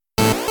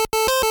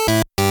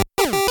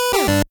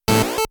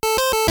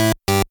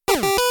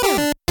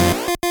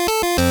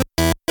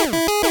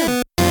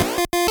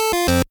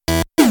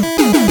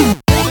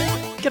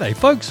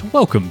folks,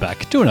 welcome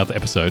back to another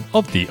episode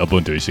of the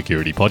Ubuntu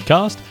Security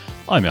Podcast.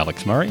 I'm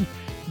Alex Murray.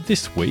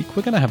 This week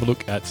we're going to have a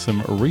look at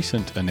some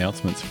recent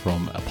announcements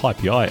from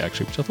PyPI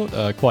actually, which I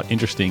thought quite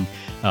interesting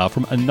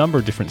from a number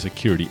of different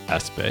security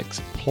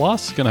aspects.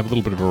 Plus, going to have a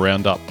little bit of a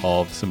roundup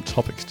of some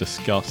topics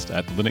discussed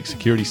at the Linux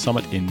Security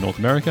Summit in North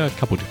America. A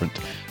couple of different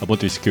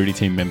Ubuntu security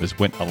team members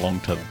went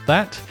along to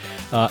that.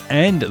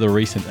 And the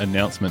recent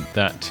announcement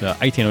that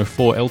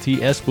 1804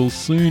 LTS will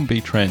soon be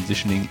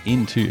transitioning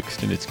into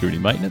extended security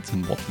maintenance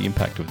and what the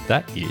impact of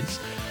that is.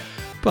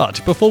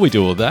 But before we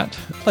do all that,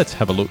 let's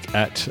have a look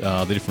at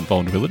the different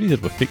vulnerabilities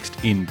that were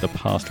fixed in the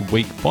past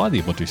week by the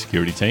Ubuntu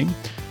security team.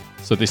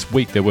 So this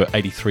week there were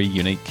 83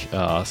 unique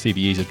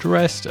CVEs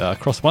addressed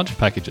across a bunch of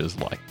packages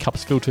like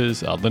CUPS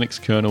filters,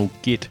 Linux kernel,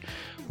 Git,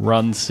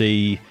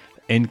 runc,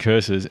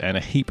 ncursors, and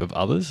a heap of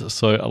others.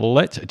 So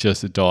let's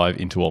just dive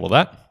into all of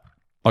that.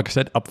 Like I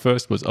said, up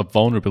first was a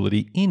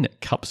vulnerability in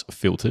CUPS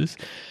filters.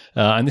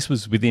 And this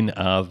was within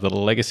the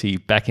legacy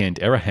backend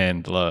error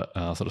handler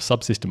sort of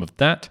subsystem of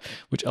that,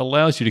 which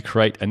allows you to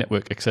create a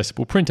network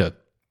accessible printer.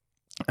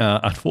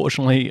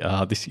 Unfortunately,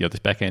 this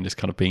backend has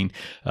kind of been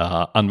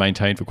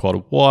unmaintained for quite a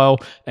while,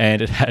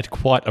 and it had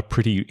quite a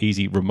pretty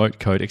easy remote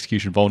code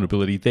execution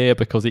vulnerability there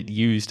because it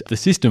used the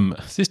system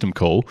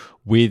call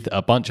with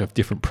a bunch of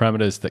different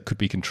parameters that could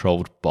be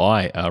controlled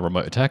by a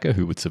remote attacker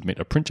who would submit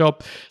a print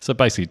job. So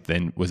basically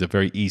then was a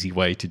very easy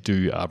way to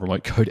do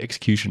remote code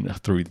execution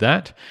through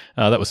that.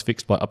 That was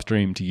fixed by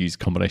Upstream to use a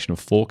combination of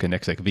fork and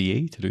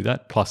execve to do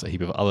that, plus a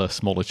heap of other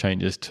smaller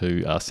changes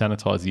to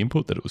sanitize the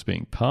input that it was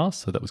being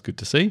passed. So that was good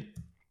to see.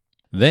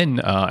 Then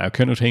our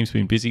kernel team's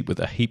been busy with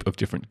a heap of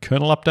different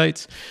kernel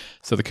updates.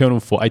 So the kernel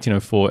for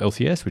 1804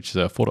 LTS, which is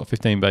a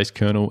 4.15 based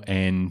kernel,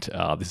 and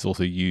this is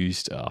also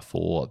used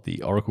for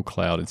the Oracle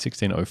Cloud in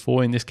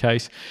 1604 in this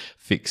case,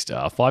 fixed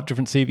 5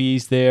 different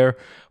CVEs there.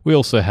 We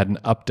also had an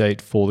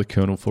update for the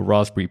kernel for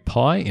Raspberry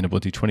Pi in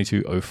Ubuntu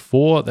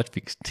 22.04 that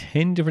fixed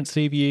 10 different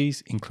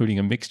CVEs, including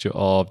a mixture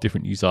of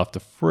different use after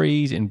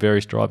freeze in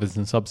various drivers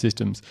and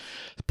subsystems,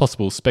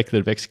 possible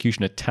speculative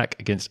execution attack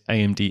against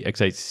AMD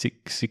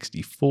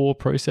x86-64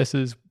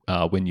 processors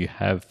when you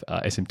have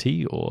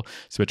SMT or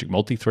symmetric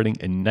multi-threading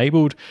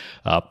enabled,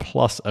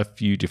 plus a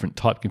few different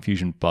type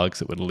confusion bugs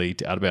that would lead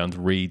to out-of-bounds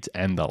reads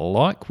and the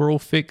like were all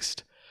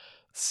fixed.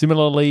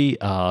 Similarly,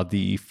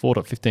 the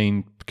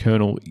 4.15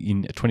 kernel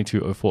in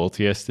 2204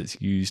 LTS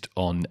that's used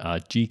on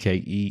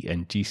GKE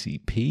and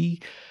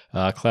GCP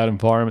cloud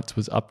environments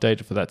was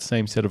updated for that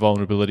same set of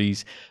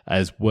vulnerabilities,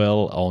 as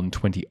well on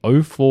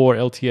 2004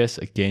 LTS,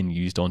 again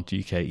used on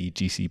GKE,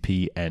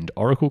 GCP, and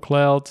Oracle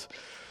clouds.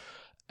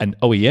 An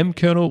OEM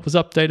kernel was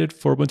updated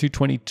for Ubuntu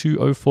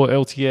 22.04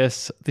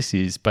 LTS. This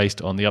is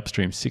based on the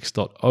Upstream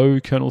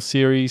 6.0 kernel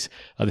series.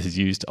 This is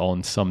used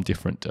on some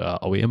different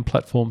OEM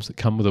platforms that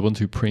come with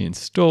Ubuntu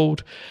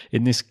pre-installed.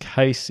 In this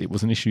case, it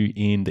was an issue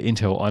in the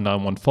Intel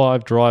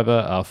i915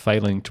 driver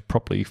failing to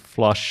properly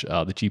flush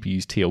the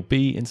GPU's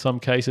TLB in some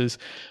cases.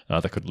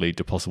 That could lead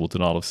to possible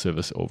denial of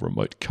service or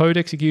remote code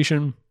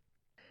execution.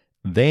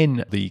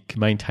 Then the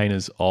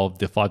maintainers of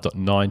the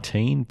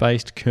 5.19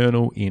 based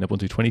kernel in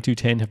Ubuntu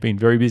 22.10 have been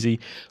very busy,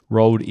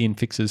 rolled in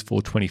fixes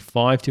for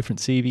 25 different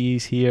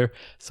CVEs here.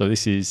 So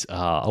this is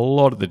a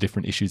lot of the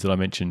different issues that I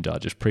mentioned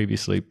just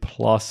previously,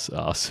 plus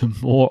some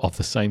more of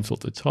the same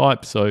sort of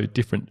type. So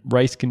different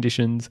race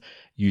conditions,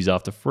 use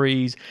after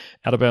freeze,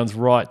 out of bounds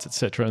writes,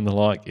 etc. and the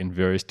like in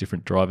various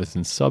different drivers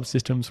and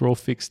subsystems were all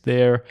fixed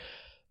there.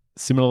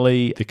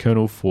 Similarly, the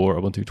kernel for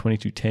Ubuntu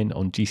 22.10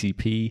 on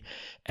GCP,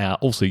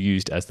 also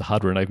used as the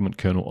hardware enablement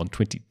kernel on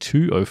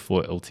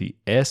 22.04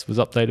 LTS, was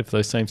updated for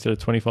those same set of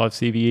 25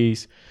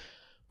 CVEs.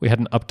 We had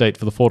an update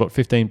for the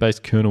 4.15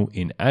 based kernel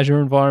in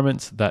Azure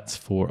environments. That's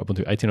for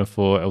Ubuntu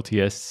 18.04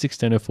 LTS,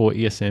 16.04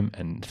 ESM,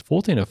 and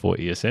 14.04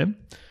 ESM.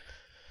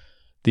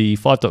 The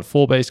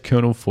 5.4 based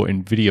kernel for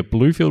NVIDIA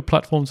Bluefield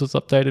platforms was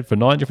updated for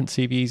 9 different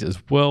CVEs, as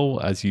well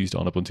as used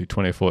on Ubuntu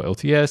 20.04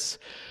 LTS.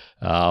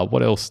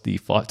 What else? The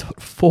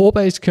 5.4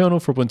 based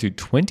kernel for Ubuntu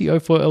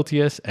 20.04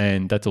 LTS,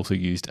 and that's also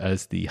used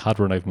as the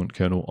hardware enablement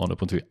kernel on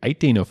Ubuntu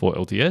 18.04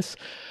 LTS.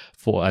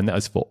 And that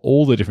is for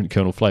all the different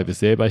kernel flavors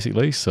there,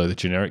 basically. So the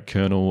generic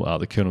kernel,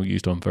 the kernel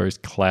used on various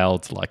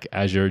clouds like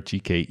Azure,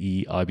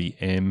 GKE,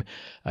 IBM,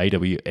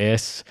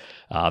 AWS,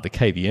 the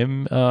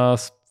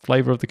KVM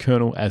flavor of the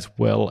kernel, as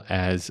well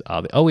as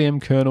the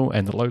OEM kernel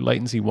and the low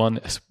latency one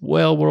as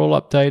well were all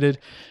updated.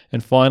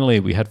 And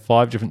finally, we had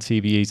 5 different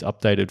CVEs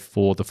updated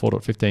for the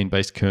 4.15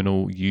 based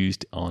kernel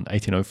used on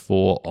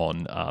 1804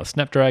 on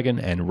Snapdragon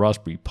and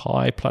Raspberry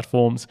Pi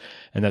platforms.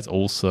 And that's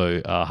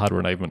also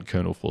hardware enablement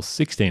kernel for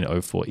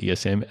 1604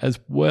 ESM as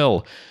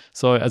well.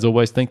 So as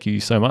always, thank you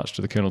so much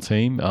to the kernel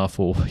team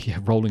for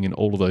rolling in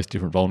all of those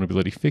different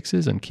vulnerability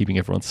fixes and keeping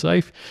everyone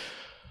safe.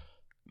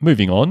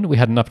 Moving on, we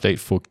had an update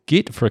for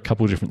Git for a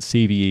couple of different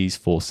CVEs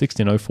for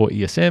 1604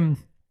 ESM.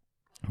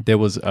 There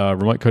was a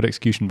remote code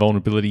execution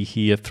vulnerability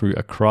here through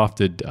a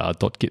crafted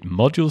 .git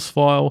modules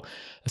file.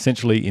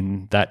 Essentially,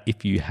 in that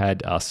if you had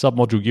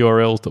submodule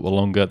URLs that were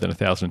longer than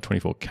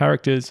 1024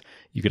 characters,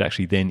 you could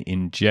actually then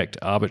inject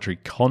arbitrary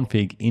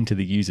config into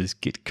the user's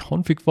git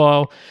config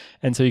file.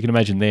 And so you can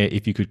imagine there,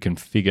 if you could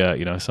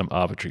configure, some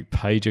arbitrary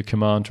pager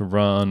command to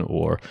run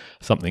or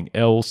something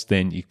else,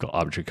 then you've got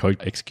arbitrary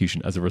code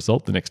execution as a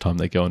result the next time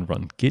they go and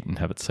run Git and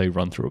have it say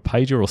run through a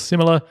pager or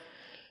similar.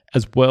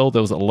 As well,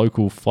 there was a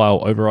local file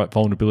overwrite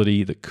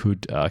vulnerability that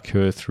could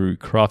occur through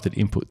crafted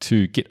input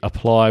to git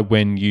apply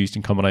when used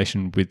in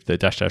combination with the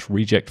 --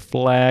 reject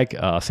flag.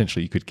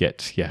 Essentially, you could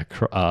get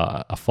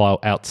a file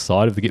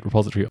outside of the Git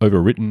repository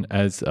overwritten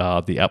as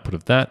the output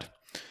of that.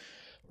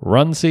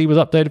 Runc was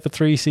updated for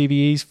 3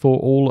 CVEs for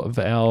all of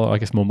our,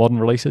 more modern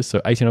releases. So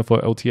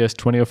 1804 LTS,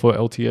 2004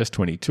 LTS,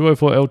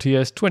 2204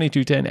 LTS,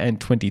 2210, and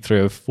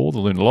 2304, the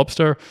Lunar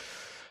Lobster.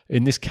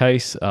 In this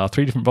case,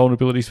 3 different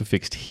vulnerabilities were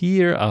fixed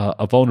here.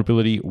 A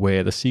vulnerability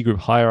where the cgroup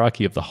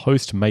hierarchy of the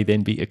host may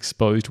then be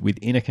exposed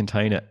within a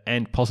container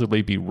and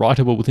possibly be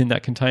writable within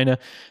that container.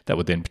 That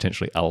would then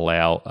potentially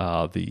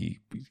allow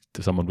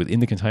someone within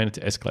the container to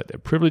escalate their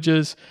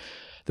privileges.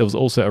 There was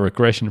also a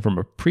regression from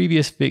a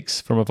previous fix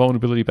from a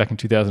vulnerability back in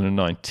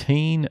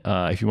 2019.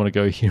 If you want to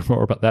go hear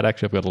more about that,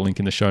 actually, I've got a link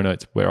in the show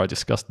notes where I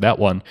discussed that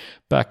one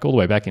all the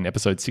way back in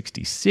episode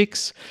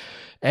 66.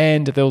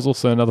 And there was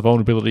also another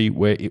vulnerability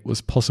where it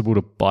was possible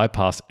to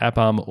bypass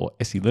AppArmor or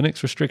SE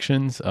Linux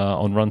restrictions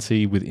on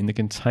Runc within the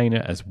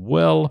container as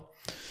well.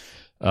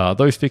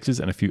 Those fixes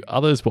and a few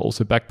others were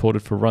also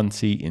backported for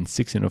Runc in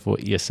 1604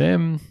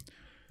 ESM.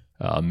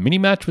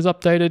 Minimatch was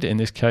updated. In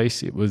this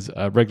case, it was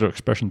a regular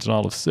expression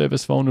denial of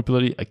service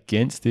vulnerability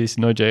against this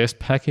Node.js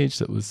package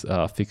that was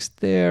fixed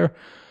there.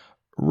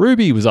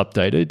 Ruby was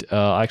updated.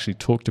 I actually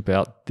talked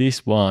about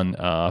this one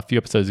a few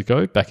episodes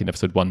ago, back in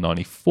episode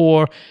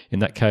 194. In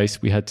that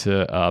case, we had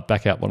to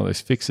back out one of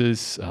those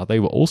fixes. They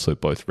were also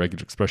both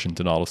regular expression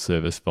denial of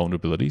service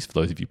vulnerabilities for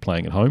those of you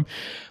playing at home.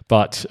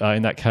 But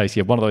in that case,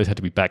 one of those had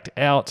to be backed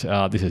out.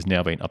 This has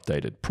now been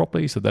updated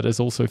properly. So that is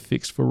also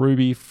fixed for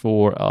Ruby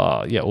for,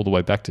 all the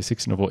way back to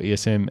 1604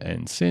 ESM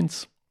and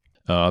since.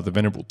 The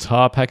Venerable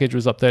tar package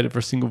was updated for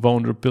a single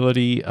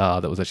vulnerability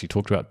that was actually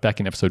talked about back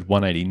in episode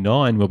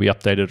 189, where we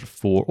updated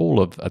for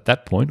at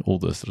that point, all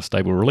the sort of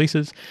stable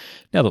releases.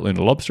 Now that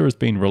Lunar Lobster has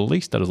been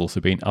released, that has also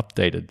been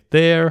updated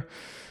there.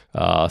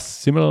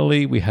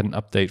 Similarly, we had an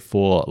update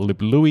for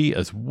LibLouis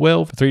as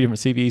well for 3 different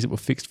CVEs that were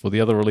fixed for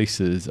the other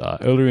releases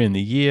earlier in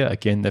the year.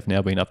 Again, they've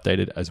now been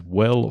updated as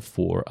well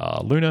for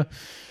Luna.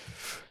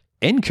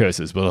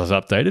 Ncurses was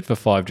updated for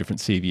 5 different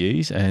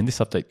CVEs, and this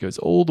update goes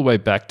all the way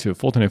back to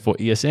 1404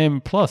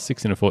 ESM plus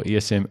 1604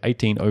 ESM,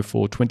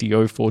 1804,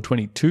 2004,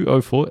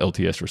 2204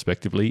 LTS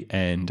respectively,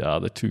 and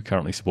the 2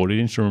 currently supported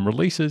interim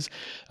releases,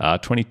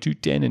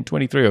 2210 and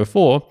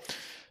 2304.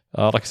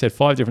 Like I said,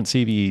 5 different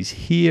CVEs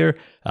here.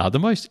 The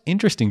most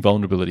interesting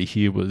vulnerability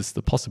here was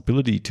the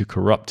possibility to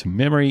corrupt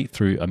memory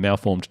through a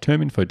malformed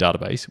terminfo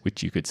database,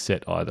 which you could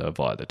set either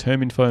via the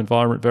terminfo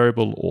environment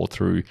variable or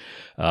through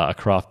a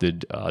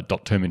crafted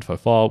 .terminfo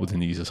file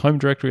within the user's home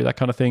directory, that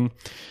kind of thing.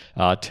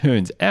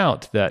 Turns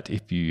out that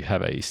if you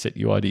have a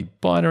setuid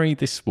binary,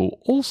 this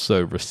will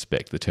also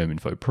respect the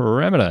terminfo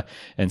parameter.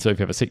 And so if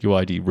you have a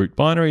setuid root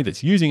binary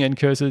that's using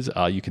ncurses,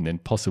 you can then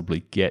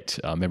possibly get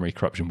memory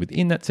corruption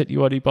within that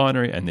setuid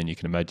binary, and then you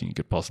can imagine you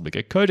could possibly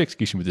get code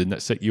execution within that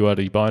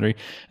setuid binary,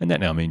 and that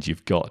now means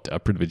you've got a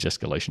privilege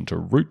escalation to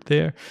root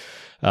there.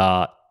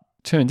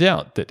 Turns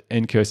out that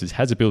ncurses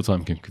has a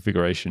build-time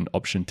configuration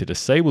option to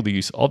disable the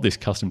use of this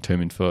custom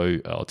terminfo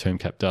or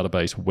termcap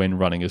database when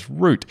running as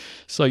root.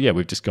 So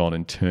we've just gone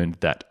and turned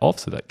that off,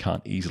 so that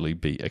can't easily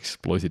be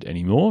exploited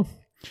anymore.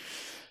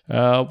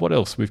 What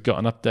else? We've got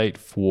an update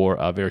for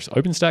various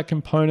OpenStack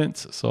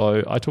components.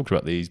 So I talked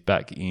about these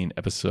back in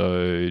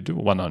episode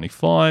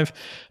 195.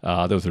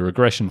 There was a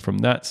regression from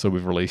that, so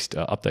we've released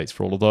updates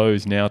for all of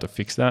those now to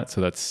fix that.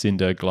 So that's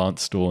Cinder,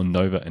 Glantstor,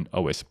 Nova, and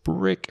OS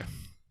Brick.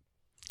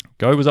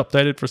 Go was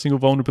updated for a single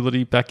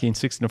vulnerability back in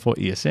 1604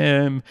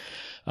 ESM.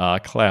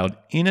 Cloud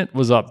Init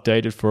was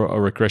updated for a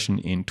regression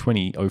in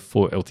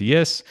 2004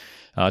 LTS.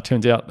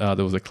 Turns out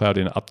there was a Cloud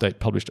Init update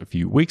published a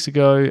few weeks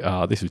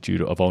ago. This was due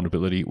to a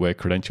vulnerability where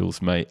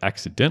credentials may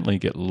accidentally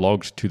get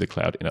logged to the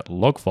Cloud Init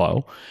log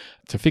file.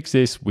 To fix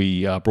this,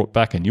 we brought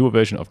back a newer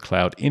version of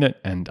Cloud Init,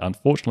 and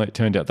unfortunately it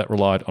turned out that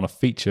relied on a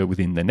feature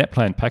within the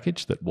NetPlan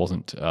package that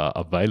wasn't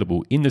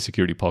available in the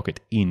security pocket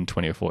in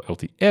 2004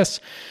 LTS.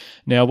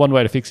 Now, one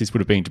way to fix this would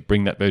have been to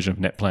bring that version of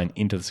NetPlan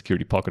into the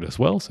security pocket as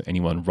well, so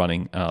anyone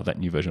running that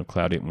new version of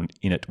Cloud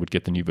Init would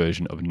get the new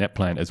version of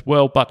NetPlan as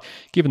well. But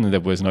given that there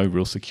was no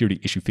real security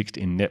issue fixed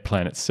in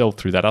NetPlan itself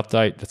through that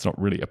update, that's not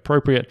really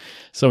appropriate.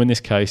 So in this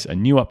case, a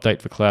new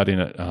update for Cloud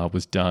Init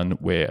was done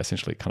where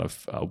essentially it kind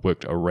of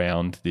worked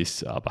around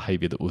this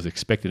behavior that was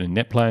expected in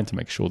NetPlan to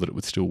make sure that it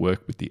would still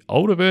work with the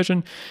older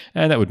version.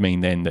 And that would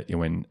mean then that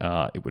when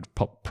it would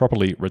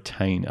properly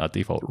retain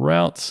default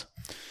routes.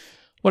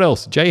 What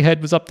else?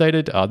 JHead was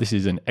updated. This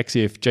is an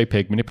XEF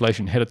JPEG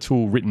manipulation header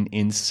tool written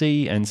in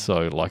C, and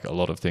so like a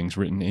lot of things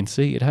written in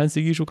C, it has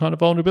the usual kind of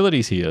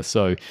vulnerabilities here.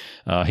 So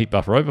heap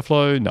buffer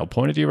overflow, null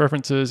pointer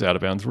dereferences, out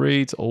of bounds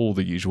reads, all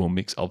the usual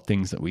mix of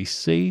things that we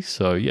see.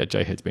 So yeah,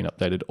 JHead's been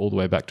updated all the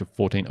way back to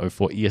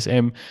 14.04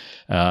 ESM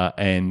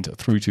and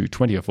through to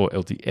 20.04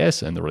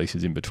 LTS and the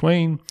releases in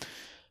between.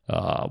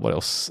 What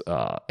else?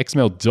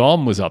 XML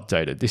DOM was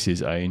updated. This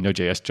is a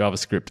Node.js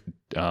JavaScript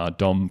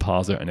DOM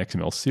parser and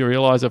XML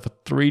serializer for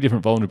 3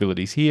 different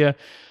vulnerabilities here.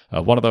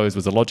 One of those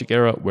was a logic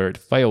error where it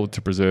failed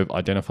to preserve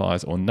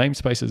identifiers or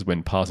namespaces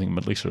when parsing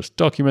malicious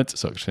documents,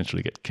 so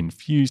essentially get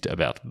confused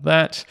about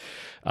that.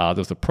 There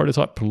was a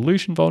prototype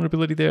pollution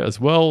vulnerability there as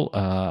well.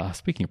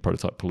 Speaking of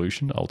prototype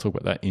pollution, I'll talk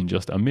about that in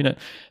just a minute.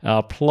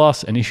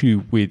 Plus an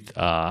issue with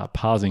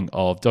parsing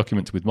of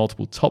documents with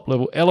multiple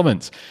top-level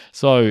elements.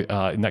 So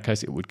in that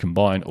case, it would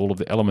combine all of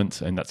the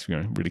elements, and that's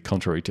really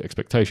contrary to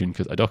expectation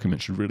because a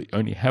document should really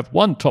only have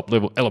one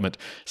top-level element.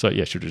 So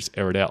yeah, should just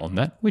error it out on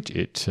that, which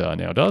it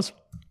now does.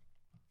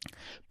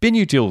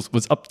 BinUtils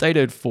was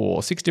updated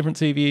for 6 different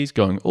CVEs,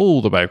 going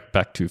all the way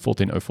back to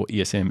 14.04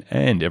 ESM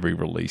and every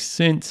release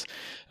since.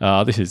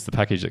 This is the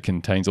package that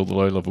contains all the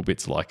low-level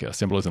bits like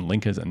assemblers and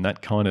linkers and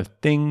that kind of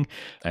thing,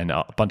 and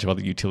a bunch of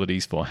other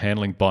utilities for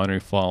handling binary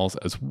files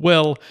as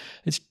well.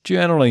 It's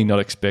generally not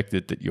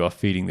expected that you are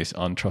feeding this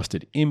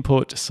untrusted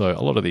input, so a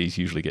lot of these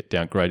usually get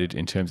downgraded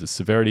in terms of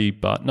severity,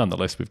 but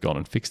nonetheless, we've gone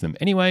and fixed them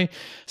anyway.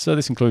 So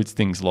this includes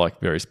things like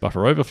various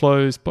buffer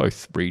overflows,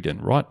 both read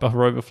and write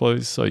buffer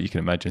overflows, so you can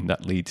imagine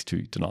that leads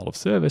to denial of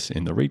service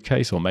in the read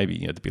case, or maybe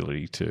the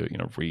ability to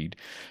read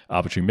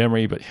arbitrary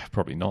memory, but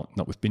probably not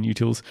with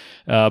BinUtils.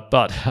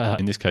 But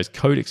in this case,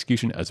 code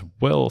execution as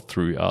well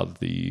through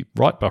the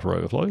write buffer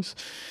overflows.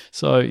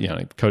 So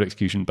code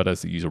execution, but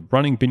as the user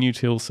running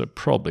BinUtils, so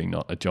probably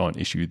not a giant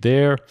issue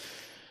there.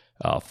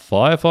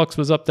 Firefox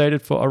was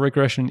updated for a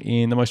regression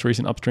in the most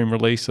recent upstream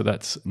release, so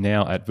that's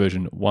now at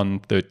version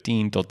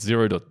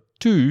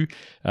 1.13.0.2,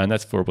 and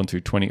that's for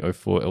Ubuntu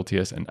 20.04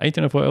 LTS and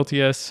 18.04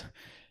 LTS.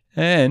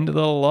 And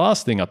the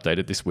last thing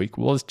updated this week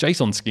was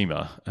JSON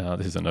Schema.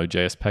 This is a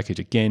Node.js package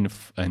again,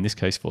 in this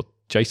case for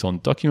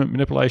JSON document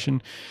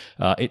manipulation.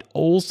 It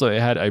also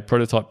had a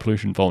prototype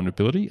pollution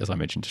vulnerability, as I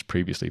mentioned just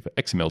previously, for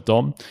XML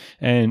DOM.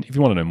 And if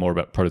you want to know more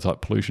about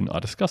prototype pollution, I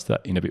discussed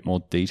that in a bit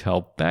more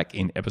detail back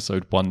in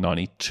episode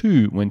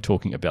 192 when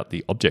talking about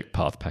the object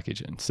path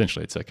package. And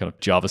essentially, it's a kind of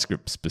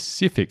JavaScript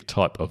specific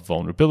type of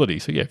vulnerability.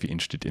 So yeah, if you're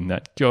interested in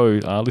that, go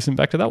listen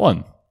back to that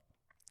one.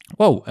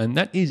 Whoa, and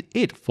that is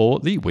it for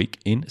the week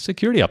in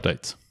security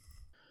updates.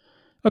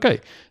 Okay,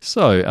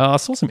 so I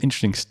saw some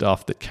interesting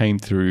stuff that came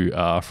through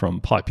from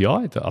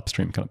PyPI, the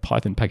upstream kind of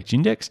Python package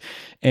index,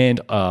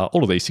 and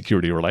all of these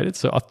security related.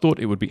 So I thought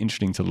it would be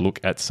interesting to look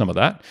at some of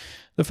that.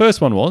 The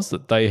first one was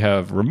that they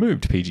have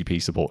removed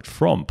PGP support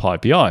from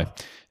PyPI.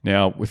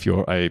 Now, if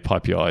you're a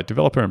PyPI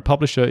developer and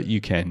publisher, you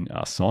can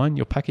sign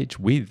your package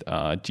with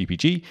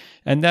GPG,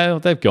 and now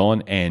they've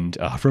gone and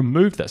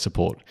removed that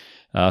support.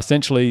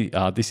 Essentially,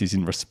 this is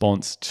in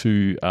response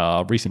to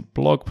a recent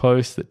blog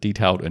post that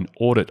detailed an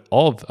audit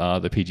of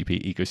the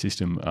PGP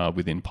ecosystem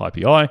within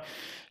PyPI.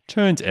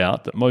 Turns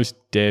out that most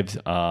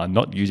devs are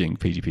not using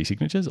PGP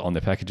signatures on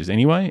their packages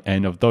anyway,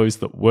 and of those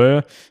that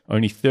were,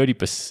 only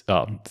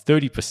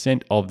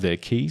 30% of their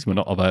keys were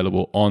not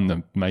available on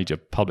the major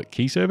public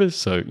key servers.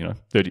 So,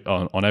 30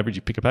 on average,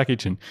 you pick a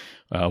package, and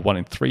 1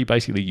 in 3,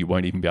 basically, you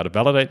won't even be able to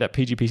validate that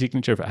PGP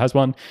signature if it has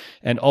one.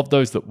 And of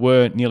those that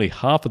were, nearly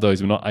half of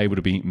those were not able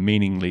to be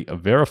meaningfully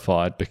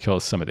verified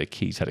because some of their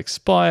keys had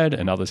expired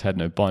and others had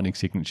no binding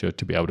signature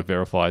to be able to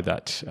verify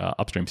that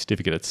upstream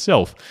certificate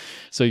itself.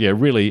 So yeah,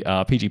 really,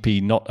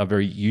 PGP not a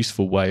very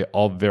useful way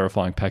of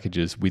verifying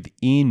packages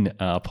within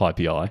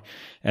PyPI.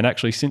 And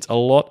actually, since a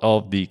lot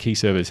of the key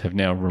servers have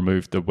now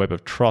removed the Web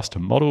of Trust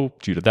model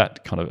due to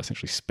that kind of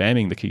essentially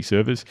spamming the key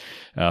servers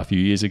a few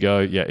years ago,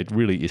 yeah, it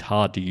really is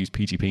hard to use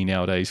PGP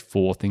nowadays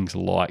for things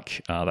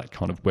like that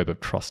kind of Web of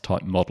Trust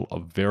type model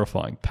of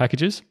verifying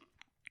packages.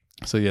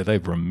 So yeah,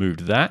 they've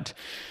removed that.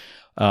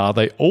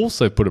 They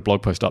also put a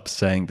blog post up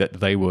saying that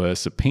they were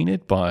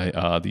subpoenaed by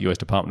the US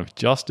Department of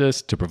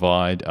Justice to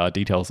provide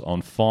details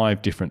on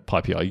 5 different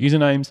PyPI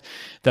usernames.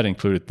 That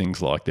included things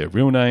like their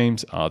real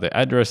names, their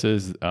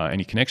addresses,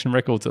 any connection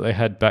records that they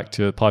had back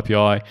to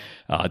PyPI,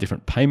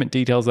 different payment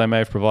details they may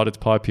have provided to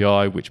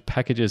PyPI, which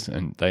packages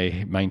and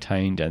they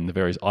maintained, and the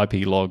various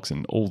IP logs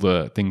and all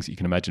the things you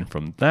can imagine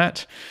from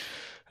that.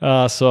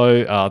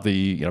 So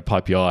the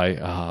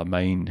PyPI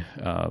main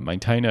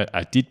maintainer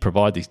did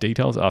provide these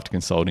details after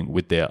consulting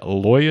with their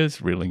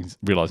lawyers,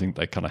 realizing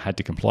they kind of had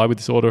to comply with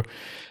this order.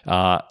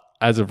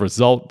 As a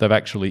result, they've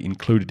actually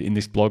included in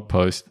this blog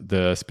post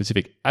the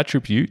specific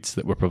attributes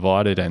that were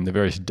provided and the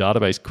various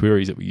database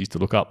queries that we used to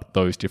look up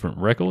those different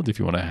records, if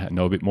you want to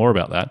know a bit more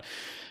about that.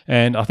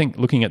 And I think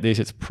looking at this,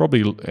 it's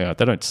probably, they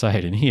don't say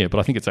it in here, but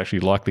I think it's actually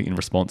likely in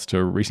response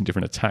to recent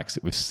different attacks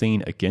that we've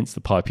seen against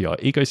the PyPI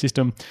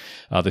ecosystem.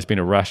 There's been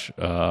a rash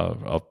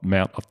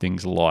amount of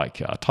things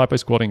like typo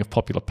squatting of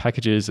popular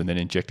packages and then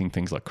injecting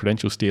things like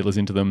credential stealers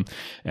into them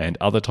and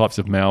other types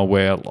of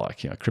malware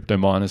like crypto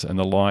miners and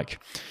the like.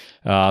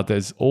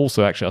 There's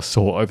also actually, I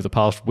saw over the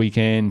past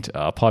weekend,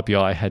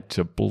 PyPI had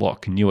to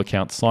block new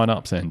account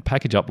signups and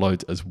package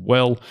uploads as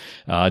well,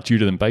 due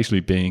to them basically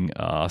being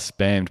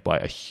spammed by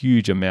a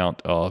huge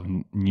amount of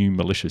new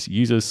malicious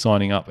users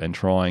signing up and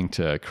trying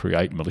to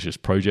create malicious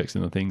projects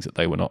and the things that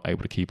they were not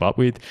able to keep up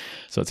with.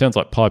 So it sounds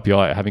like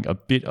PyPI are having a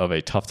bit of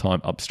a tough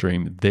time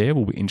upstream there.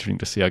 Will be interesting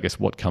to see, I guess,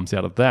 what comes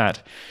out of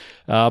that.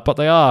 But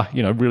they are,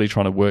 really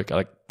trying to work,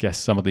 I guess,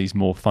 some of these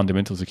more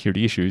fundamental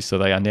security issues. So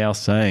they are now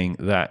saying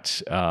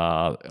that,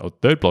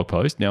 third blog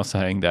post, now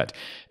saying that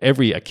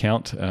every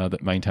account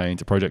that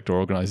maintains a project or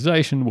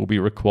organization will be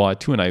required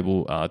to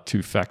enable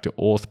two-factor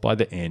auth by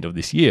the end of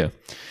this year.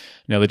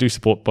 Now, they do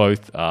support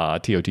both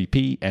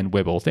TOTP and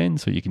WebAuthn,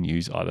 so you can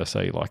use either,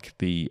 say, like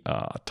the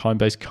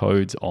time-based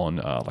codes on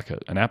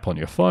an app on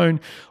your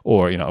phone,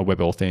 or a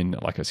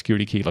WebAuthn, like a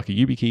security key, like a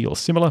YubiKey or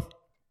similar.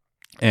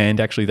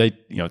 And actually,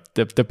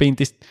 they've been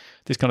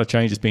this kind of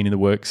change has been in the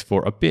works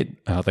for a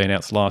bit. They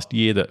announced last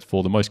year that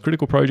for the most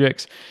critical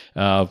projects,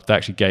 they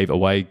actually gave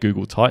away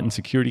Google Titan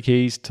security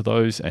keys to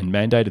those and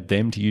mandated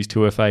them to use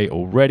 2FA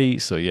already.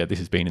 So yeah, this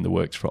has been in the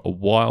works for a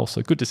while.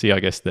 So good to see, I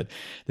guess, that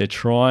they're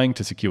trying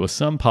to secure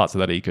some parts of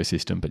that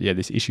ecosystem. But yeah,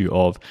 this issue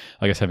of,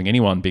 I guess, having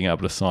anyone being able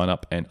to sign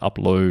up and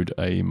upload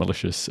a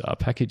malicious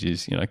package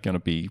is, going to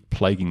be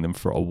plaguing them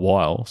for a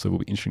while. So it will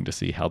be interesting to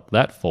see how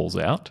that falls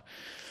out.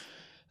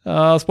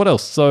 What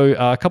else? So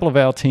a couple of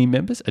our team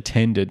members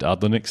attended the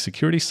Linux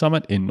Security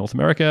Summit in North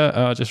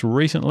America just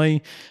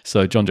recently.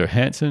 So John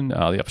Johansson,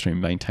 the upstream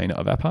maintainer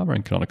of AppArmor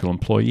and Canonical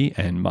employee,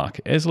 and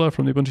Mark Esler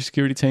from the Ubuntu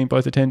security team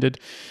both attended.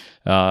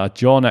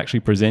 John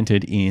actually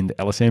presented in the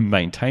LSM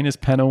maintainers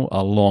panel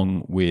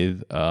along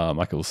with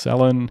Michael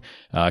Sallin,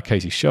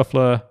 Casey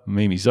Scheffler,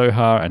 Mimi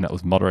Zohar, and that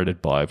was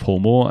moderated by Paul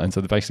Moore. And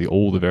so basically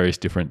all the various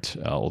different,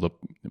 all the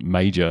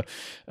major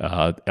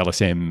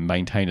LSM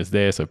maintainers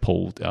there. So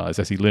Paul is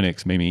SE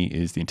Linux, Mimi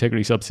is the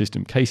Integrity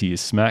subsystem, Casey is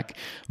SMAC,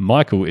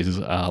 Michael is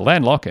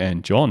Landlock,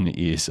 and John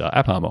is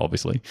AppArmor,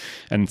 obviously.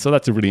 And so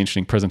that's a really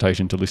interesting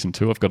presentation to listen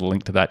to. I've got a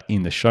link to that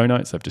in the show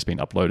notes. They've just been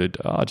uploaded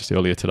just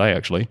earlier today,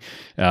 actually,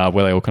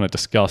 where they all kind of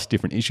discuss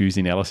different issues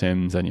in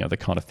LSMs and the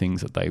kind of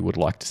things that they would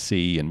like to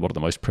see and what are the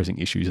most pressing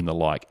issues and the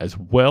like as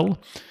well.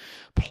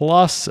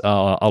 Plus,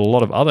 a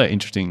lot of other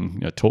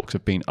interesting talks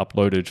have been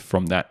uploaded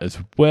from that as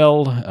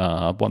well.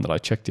 One that I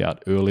checked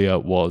out earlier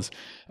was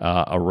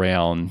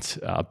around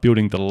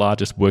building the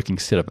largest working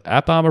set of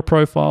AppArmor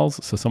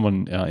profiles. So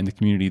someone in the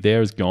community there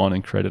has gone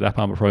and created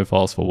AppArmor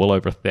profiles for well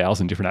over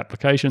 1,000 different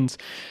applications,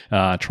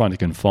 trying to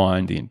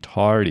confine the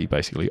entirety,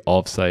 basically,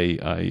 of, say,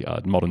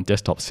 a modern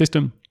desktop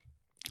system.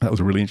 That was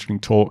a really interesting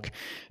talk.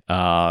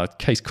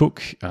 Case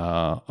Cook,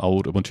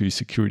 old Ubuntu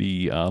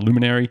security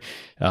luminary,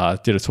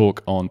 did a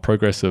talk on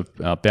progress of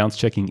bounce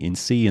checking in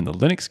C in the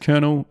Linux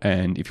kernel.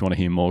 And if you want to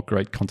hear more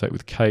great contact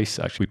with Case,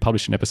 actually we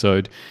published an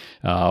episode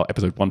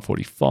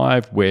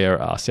 145,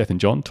 where Seth and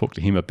John talked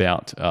to him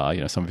about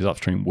some of his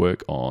upstream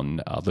work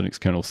on Linux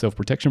kernel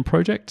self-protection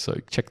project. So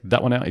check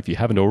that one out if you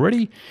haven't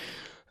already.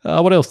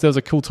 What else? There was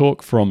a cool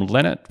talk from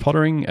Lennart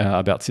Pottering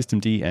about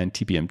systemd and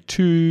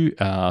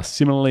TPM2.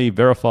 Similarly,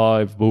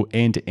 verifiable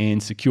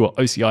end-to-end secure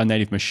OCI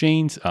native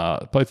machines.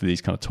 Both of these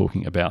kind of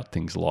talking about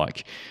things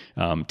like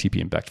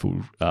TPM-backed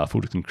full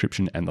disk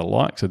encryption and the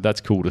like. So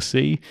that's cool to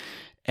see.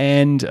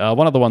 And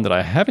one other one that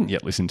I haven't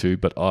yet listened to,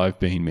 but I've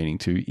been meaning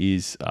to,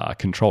 is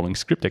Controlling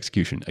Script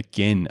Execution,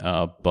 again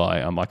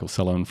by Michael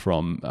Sallin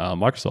from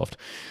Microsoft,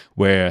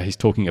 where he's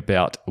talking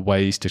about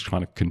ways to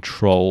kind of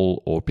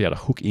control or be able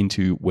to hook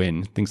into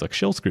when things like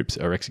shell scripts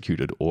are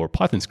executed or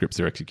Python scripts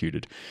are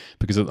executed.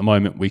 Because at the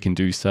moment we can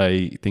do,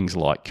 say, things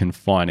like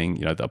confining,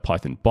 the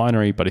Python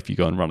binary, but if you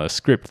go and run a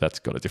script that's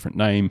got a different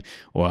name,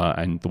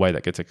 and the way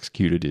that gets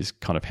executed is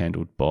kind of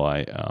handled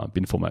by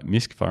bin format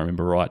MISC, if I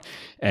remember right.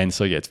 And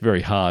so, yeah, it's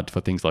very hard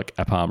for things like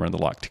AppArmor and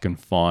the like to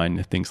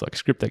confine things like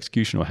script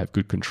execution or have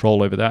good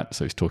control over that.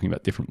 So he's talking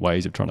about different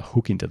ways of trying to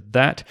hook into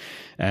that.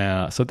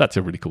 So that's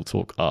a really cool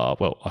talk.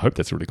 Well, I hope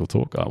that's a really cool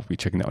talk. I'll be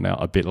checking that one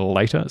out a bit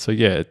later. So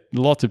yeah,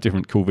 lots of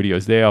different cool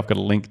videos there. I've got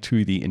a link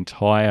to the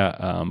entire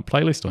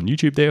playlist on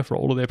YouTube there for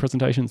all of their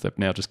presentations. They've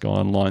now just gone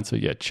online. So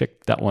yeah,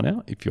 check that one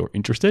out if you're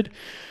interested.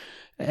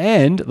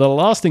 And the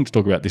last thing to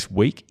talk about this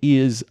week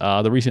is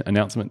the recent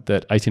announcement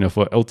that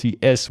 1804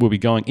 LTS will be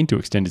going into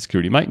extended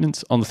security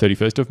maintenance on the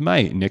 31st of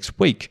May next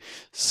week.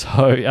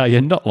 So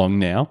not long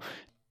now.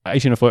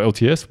 1804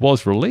 LTS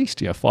was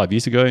released 5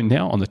 years ago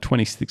now on the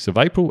 26th of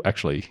April,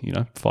 actually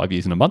 5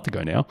 years and a month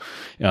ago now,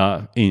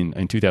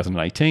 in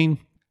 2018.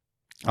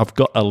 I've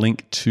got a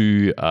link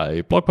to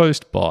a blog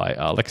post by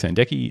Lex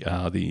Sandecki,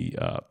 the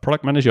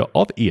product manager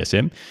of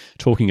ESM,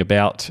 talking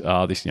about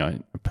this,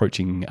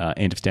 approaching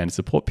end of standard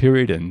support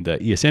period and the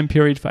ESM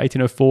period for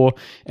 1804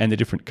 and the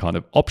different kind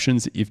of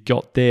options that you've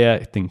got there.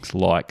 Things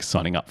like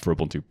signing up for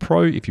Ubuntu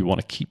Pro if you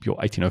want to keep your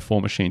 1804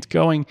 machines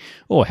going,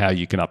 or how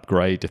you can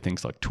upgrade to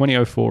things like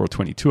 2004 or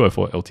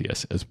 2204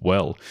 LTS as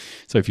well.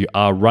 So if you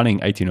are running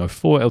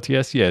 1804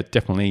 LTS,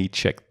 definitely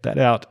check that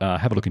out.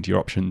 Have a look into your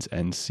options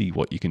and see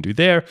what you can do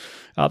there.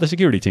 The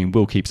security team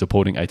will keep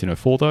supporting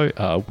 1804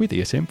 though with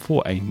ESM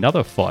for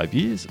another 5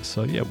 years.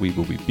 So we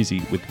will be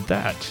busy with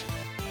that.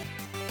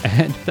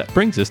 And that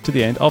brings us to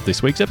the end of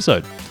this week's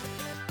episode.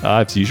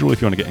 As usual,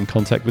 if you want to get in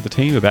contact with the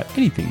team about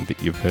anything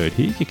that you've heard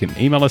here, you can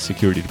email us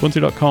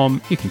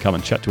security@ubuntu.com. You can come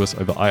and chat to us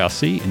over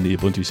IRC in the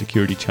Ubuntu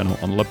Security channel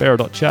on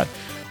libera.chat,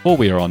 or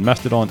we are on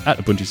Mastodon at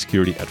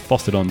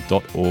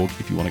ubuntusecurity@fosstodon.org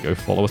if you want to go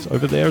follow us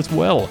over there as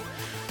well.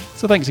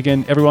 So thanks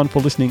again, everyone, for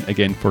listening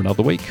again for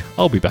another week.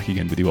 I'll be back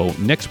again with you all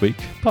next week.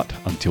 But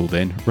until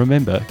then,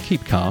 remember,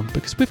 keep calm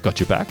because we've got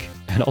your back,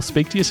 and I'll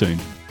speak to you soon.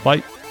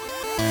 Bye.